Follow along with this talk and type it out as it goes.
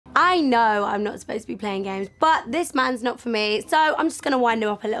I know I'm not supposed to be playing games, but this man's not for me, so I'm just gonna wind him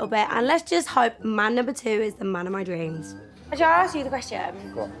up a little bit and let's just hope man number 2 is the man of my dreams. Shall I ask you the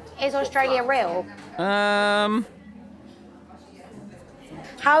question? Go on. Is Australia real? How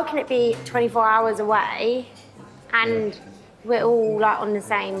can it be 24 hours away and we're all like on the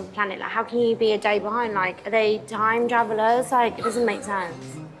same planet? Like, how can you be a day behind? Like, are they time travelers? Like, it doesn't make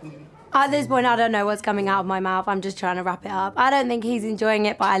sense. At this point, I don't know what's coming out of my mouth. I'm just trying to wrap it up. I don't think he's enjoying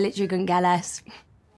it, but I literally couldn't care less.